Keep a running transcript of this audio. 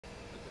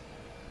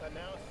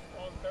announced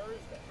on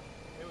Thursday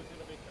it was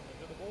going to be coming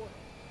to the border.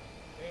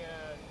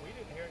 And we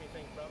didn't hear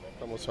anything from him.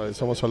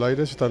 Estamos al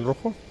aire, ¿está en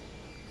rojo?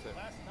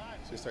 Last night,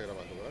 Sí está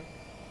grabando, ¿verdad?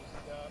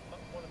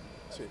 one of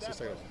Sí, the sí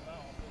está staff grabando.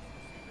 personnel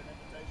received an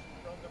invitation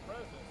from the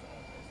president's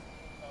office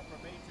for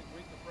me to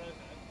greet the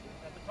president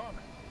at the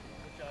tarmac,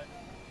 which I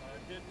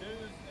did do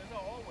as I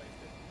always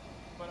do.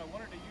 But I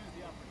wanted to use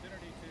the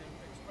opportunity to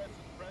express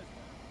to the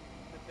president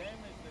the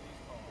damage that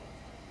he's caused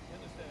in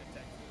the state of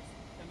Texas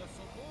and the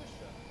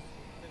solutions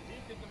that he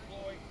can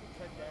deploy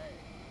today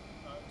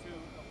to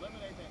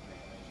eliminate that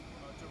damage,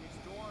 to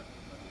restore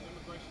the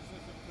immigration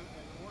system to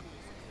an orderly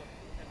system,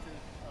 and to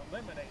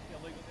eliminate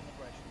illegal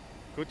immigration.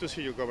 Good to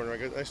see you, Governor.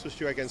 Nice to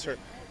see you again, sir.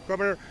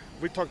 Governor,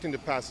 we talked in the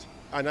past,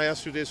 and I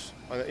asked you this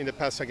in the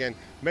past again.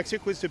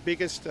 Mexico is the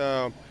biggest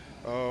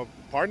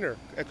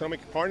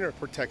economic partner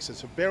for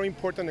Texas, a very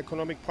important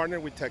economic partner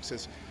with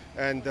Texas.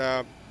 And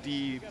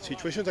the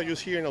situation that you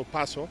see in El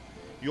Paso,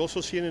 you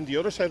also see it on the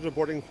other side of the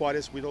border in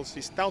Juarez with all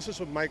these thousands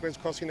of migrants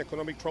causing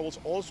economic troubles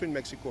also in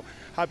Mexico.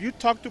 Have you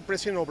talked to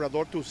President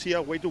Obrador to see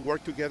a way to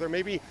work together?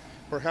 Maybe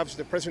perhaps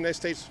the President of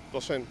the United States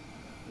doesn't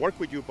work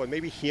with you, but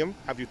maybe him.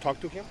 Have you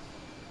talked to him?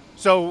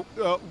 So,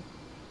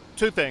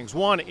 two things.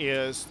 One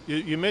is,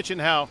 you mentioned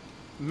how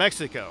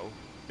Mexico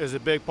is a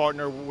big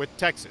partner with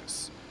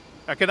Texas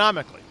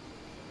economically.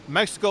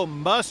 Mexico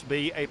must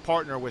be a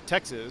partner with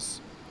Texas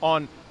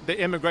on the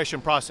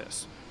immigration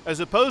process. As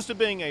opposed to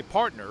being a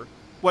partner,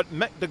 what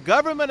the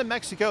government of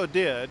Mexico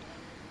did,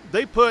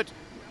 they put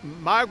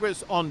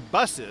migrants on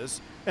buses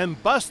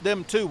and bused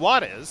them to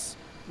Juarez,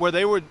 where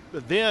they would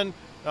then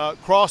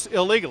cross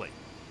illegally.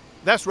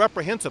 That's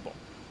reprehensible,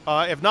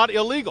 if not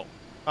illegal,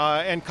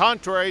 and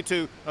contrary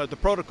to the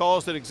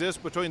protocols that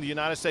exist between the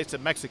United States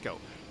and Mexico.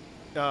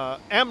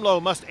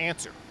 AMLO must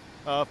answer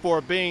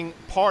for being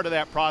part of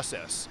that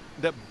process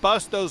that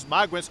bust those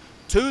migrants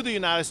to the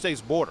United States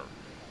border,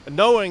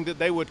 knowing that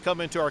they would come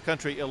into our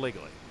country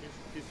illegally.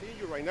 He's seeing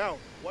you right now.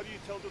 What do you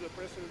tell to the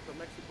President of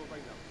Mexico right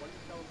now? What do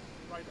you tell him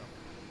right now?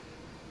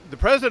 The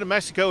President of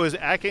Mexico is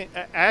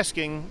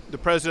asking the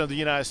President of the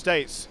United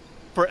States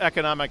for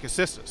economic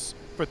assistance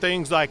for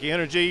things like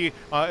energy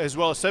as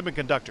well as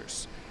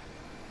semiconductors.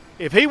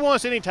 If he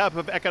wants any type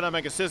of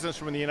economic assistance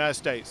from the United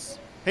States,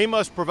 he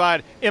must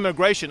provide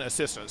immigration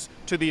assistance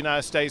to the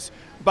United States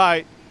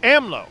by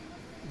AMLO,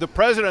 the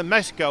President of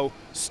Mexico,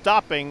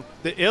 stopping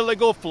the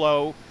illegal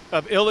flow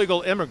of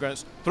illegal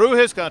immigrants through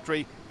his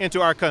country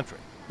into our country.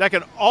 That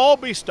can all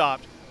be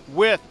stopped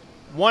with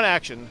one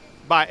action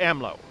by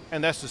AMLO,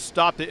 and that's to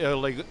stop the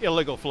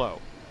illegal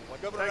flow.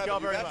 Governor Thank you all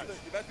Abbott, very much.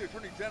 You've asked the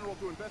Attorney General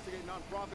to investigate nonprofits.